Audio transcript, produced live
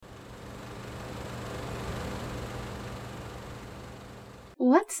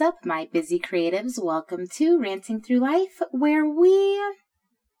What's up, my busy creatives? Welcome to Ranting Through Life, where we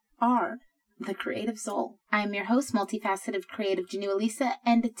are the creative soul. I'm your host, multifaceted creative Janu Elisa,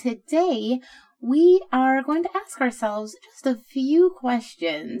 and today we are going to ask ourselves just a few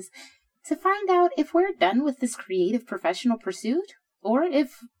questions to find out if we're done with this creative professional pursuit or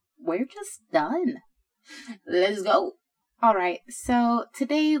if we're just done. Let's go. All right, so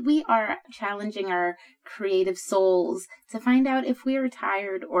today we are challenging our creative souls to find out if we are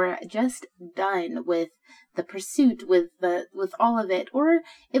tired or just done with the pursuit, with all of it, or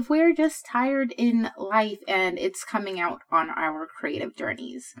if we're just tired in life and it's coming out on our creative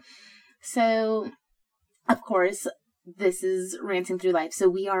journeys. So, of course, this is Ranting Through Life, so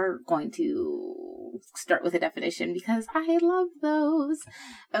we are going to start with a definition because I love those.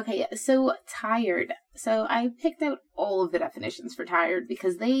 Okay, so tired. So I picked out all of the definitions for tired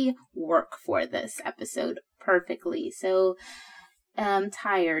because they work for this episode perfectly. So,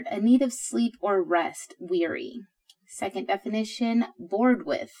 tired, a need of sleep or rest, weary. Second definition, bored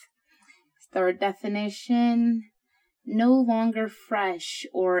with. Third definition, no longer fresh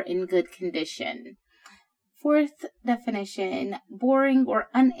or in good condition. Fourth definition, boring or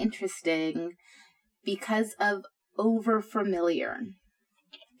uninteresting because of overfamiliar.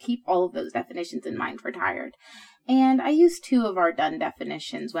 Keep all of those definitions in mind for tired. And I used two of our done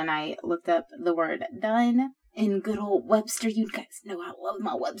definitions when I looked up the word done in good old Webster. You guys know I love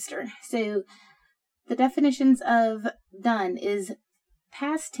my Webster. So the definitions of done is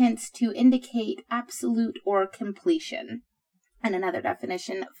past tense to indicate absolute or completion. And another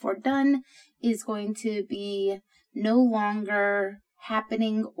definition for done is going to be no longer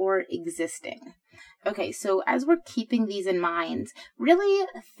happening or existing. Okay, so as we're keeping these in mind, really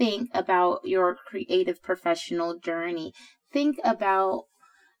think about your creative professional journey. Think about,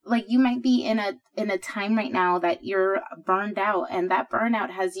 like, you might be in a time right now that you're burned out, and that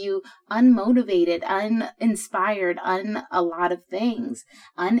burnout has you unmotivated, uninspired, a lot of things,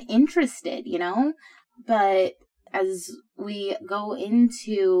 uninterested, But as we go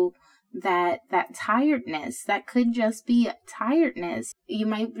into that tiredness, that could just be tiredness. You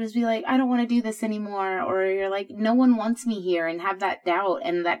might just be like, I don't want to do this anymore. Or you're like, no one wants me here, and have that doubt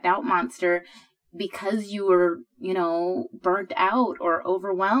and that doubt monster because you were, burnt out or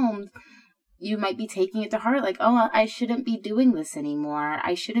overwhelmed. You might be taking it to heart like, oh, I shouldn't be doing this anymore.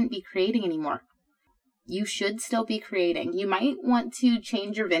 I shouldn't be creating anymore. You should still be creating. You might want to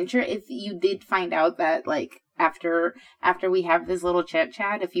change your venture if you did find out that, like, after we have this little chit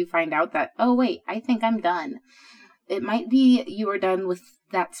chat, if you find out that, oh wait, I think I'm done. It might be you are done with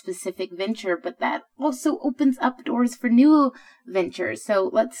that specific venture, but that also opens up doors for new ventures.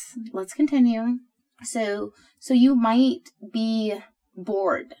 So let's continue. So you might be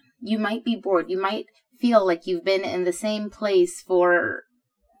bored. You might feel like you've been in the same place for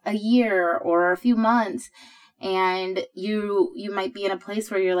a year or a few months, and you might be in a place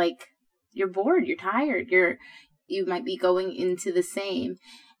where you're like, you're bored, you're tired, you might be going into the same.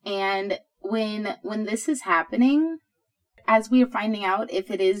 And when this is happening, as we are finding out if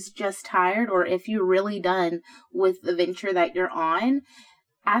it is just tired or if you're really done with the venture that you're on,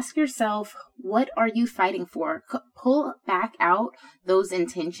 ask yourself, what are you fighting for? Pull back out those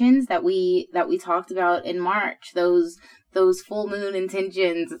intentions that we talked about in March, those full moon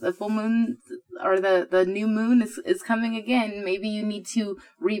intentions. The full moon or the new moon is coming again. Maybe you need to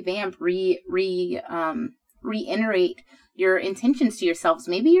revamp, reiterate your intentions to yourselves.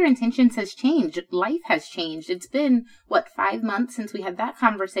 Maybe your intentions has changed. Life has changed. It's been, 5 months since we had that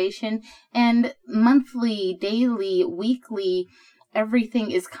conversation, and monthly, daily, weekly,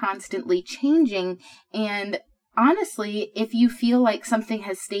 everything is constantly changing. And honestly, if you feel like something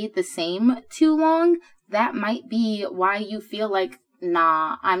has stayed the same too long, that might be why you feel like,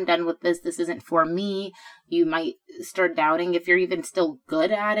 nah, I'm done with this. This isn't for me. You might start doubting if you're even still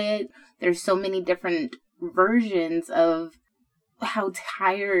good at it. There's so many different versions of how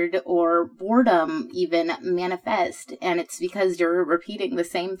tired or boredom even manifest. And it's because you're repeating the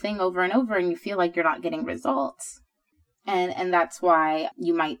same thing over and over and you feel like you're not getting results. And that's why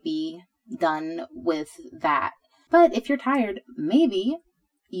you might be done with that. But if you're tired, maybe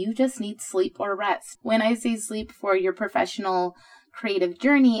you just need sleep or rest. When I say sleep for your professional creative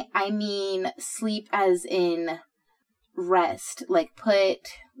journey, I mean sleep as in rest. Like, put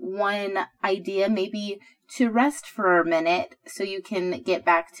one idea maybe to rest for a minute so you can get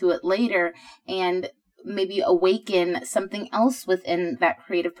back to it later and maybe awaken something else within that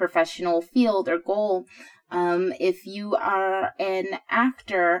creative professional field or goal. If you are an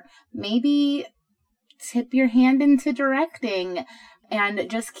actor, maybe tip your hand into directing and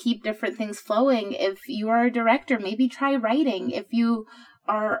just keep different things flowing. If you are a director, maybe try writing. If you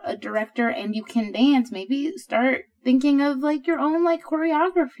are a director and you can dance, maybe start thinking of like your own like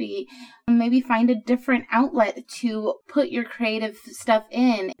choreography. Maybe find a different outlet to put your creative stuff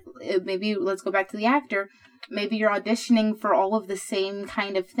in. Maybe let's go back to the actor. Maybe you're auditioning for all of the same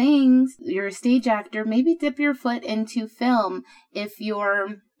kind of things. You're a stage actor. Maybe dip your foot into film. If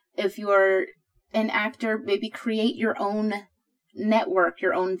you're an actor, maybe create your own network,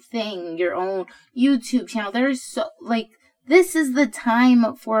 your own thing, your own YouTube channel. There's so like, this is the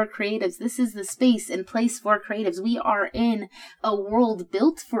time for creatives. This is the space and place for creatives. We are in a world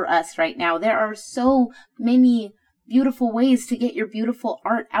built for us right now. There are so many beautiful ways to get your beautiful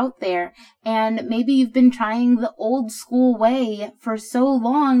art out there. And maybe you've been trying the old school way for so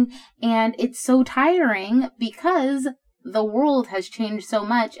long and it's so tiring because the world has changed so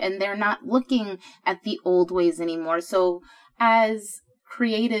much and they're not looking at the old ways anymore. So as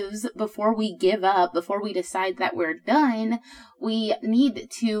creatives, before we give up, before we decide that we're done, we need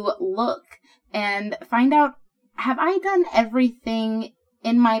to look and find out, have I done everything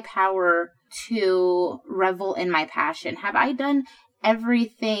in my power to revel in my passion? Have I done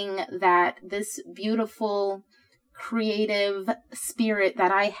everything that this beautiful creative spirit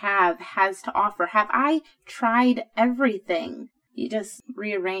that I have has to offer? Have I tried everything? You just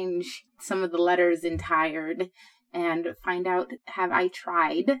rearrange some of the letters in tired and find out, have I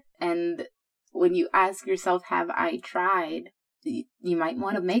tried? And when you ask yourself, have I tried? You might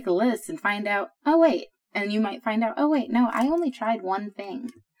want to make a list and find out, oh wait. And you might find out, oh wait, no, I only tried one thing.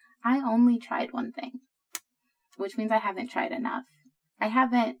 Which means I haven't tried enough. I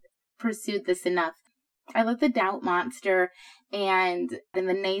haven't pursued this enough. I let the doubt monster and the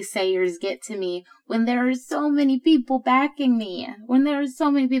naysayers get to me when there are so many people backing me.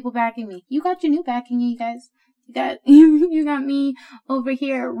 You got your new backing, you guys. You got me over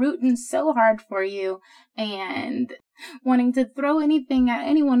here rooting so hard for you and wanting to throw anything at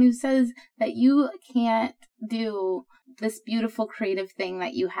anyone who says that you can't do this beautiful creative thing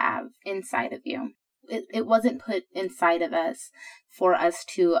that you have inside of you. It wasn't put inside of us for us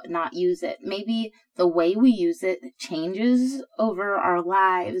to not use it. Maybe the way we use it changes over our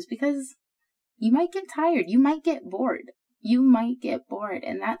lives because you might get tired. You might get bored.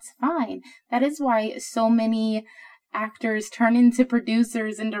 And that's fine. That is why so many actors turn into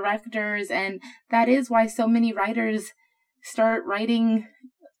producers and directors, and that is why so many writers start writing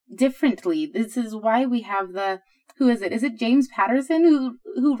differently. This is why we have who is it? Is it James Patterson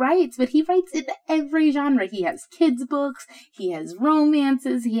who writes? But he writes in every genre. He has kids books, he has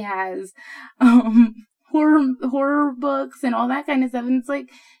romances, he has horror books and all that kind of stuff. And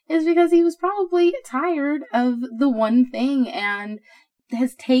it's because he was probably tired of the one thing and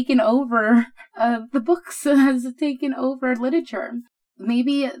has taken over the books, has taken over literature.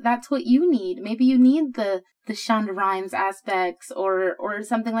 Maybe that's what you need. Maybe you need the Shonda Rhimes aspects or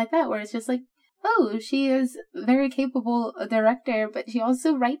something like that, where it's just like, oh, she is very capable a director, but she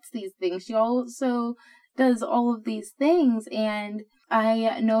also writes these things. She also does all of these things. And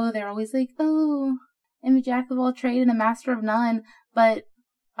I know they're always like, oh, I'm a jack of all trades and a master of none. But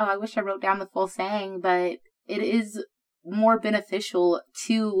I wish I wrote down the full saying, but it is more beneficial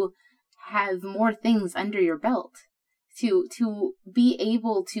to have more things under your belt, to be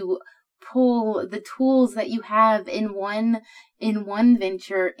able to pull the tools that you have in one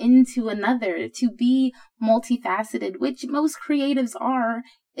venture into another, to be multifaceted, which most creatives are,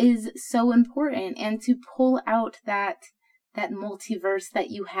 is so important. And to pull out that multiverse that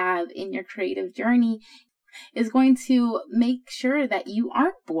you have in your creative journey is going to make sure that you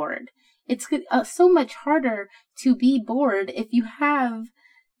aren't bored. It's so much harder to be bored if you have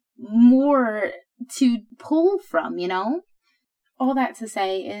more to pull from, All that to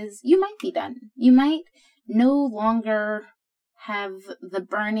say is you might be done. You might no longer have the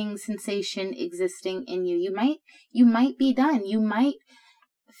burning sensation existing in you. You might be done. You might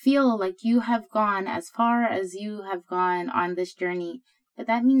feel like you have gone as far as you have gone on this journey, but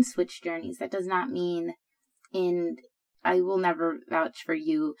that means switch journeys. That does not mean I will never vouch for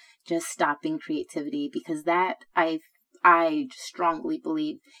you just stopping creativity, because that I strongly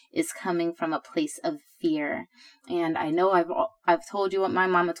believe is coming from a place of fear. And I know I've told you what my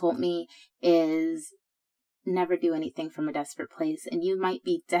mama told me is never do anything from a desperate place. And you might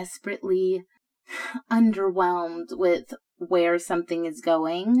be desperately underwhelmed with where something is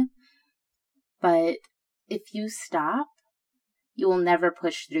going, but if you stop, you will never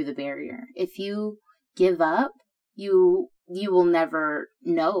push through the barrier. If you give up, you will never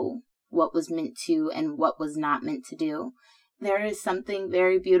know what was meant to and what was not meant to do. there is something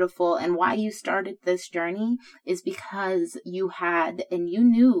very beautiful, and why you started this journey is because you had, and you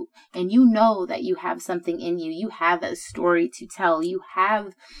knew, and you know that you have something in you. You have a story to tell. You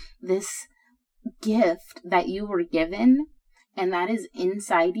have this gift that you were given, and that is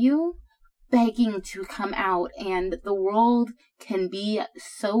inside you, begging to come out. And the world can be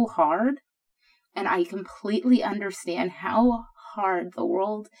so hard, and I completely understand how hard the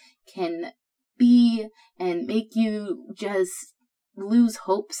world can be and make you just lose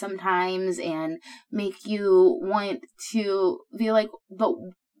hope sometimes and make you want to be like, but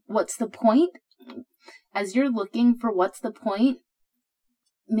what's the point? As you're looking for what's the point,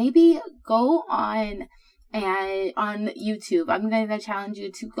 maybe go on YouTube. I'm going to challenge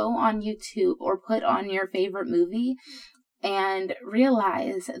you to go on YouTube or put on your favorite movie and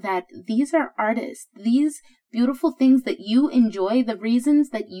realize that these are artists. These beautiful things that you enjoy, the reasons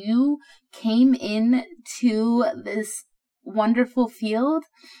that you came in to this wonderful field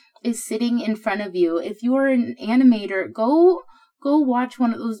is sitting in front of you. If you are an animator, go watch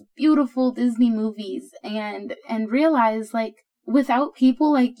one of those beautiful Disney movies and realize, like, without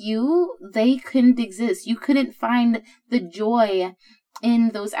people like you, they couldn't exist. You couldn't find the joy in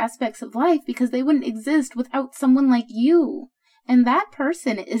those aspects of life because they wouldn't exist without someone like you. And that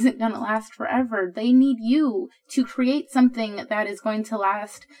person isn't going to last forever. They need you to create something that is going to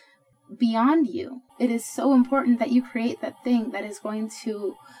last beyond you. It is so important that you create that thing that is going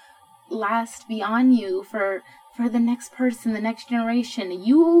to last beyond you for the next person, the next generation.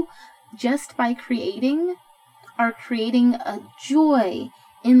 You, just by creating, are creating a joy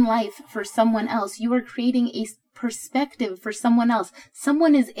in life for someone else. You are creating a perspective for someone else.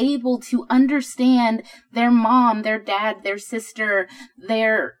 Someone is able to understand their mom, their dad, their sister,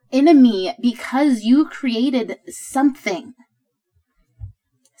 their enemy because you created something.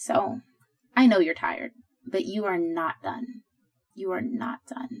 So, I know you're tired, but you are not done. You are not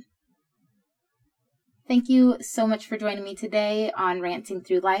done. Thank you so much for joining me today on Ranting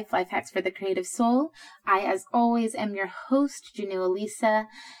Through Life, Life Hacks for the Creative Soul. I, as always, am your host, Janu Elisa.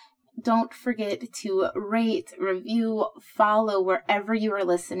 Don't forget to rate, review, follow wherever you are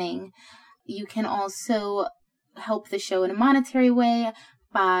listening. You can also help the show in a monetary way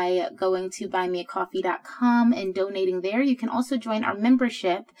by going to buymeacoffee.com and donating there. You can also join our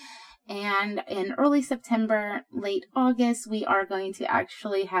membership. And in early September, late August, we are going to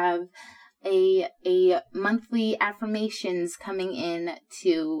actually have a monthly affirmations coming in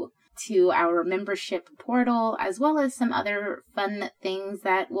to our membership portal, as well as some other fun things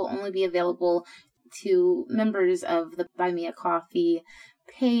that will only be available to members of the Buy Me a Coffee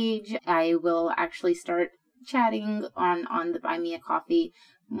page. I will actually start chatting on the Buy Me a Coffee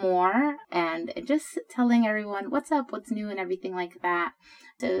more and just telling everyone what's up, what's new, and everything like that.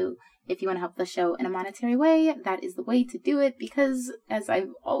 So if you want to help the show in a monetary way, that is the way to do it, because as I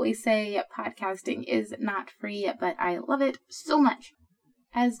always say, podcasting is not free, but I love it so much.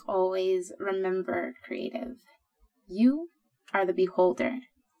 As always, remember, creative, you are the beholder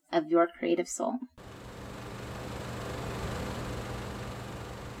of your creative soul.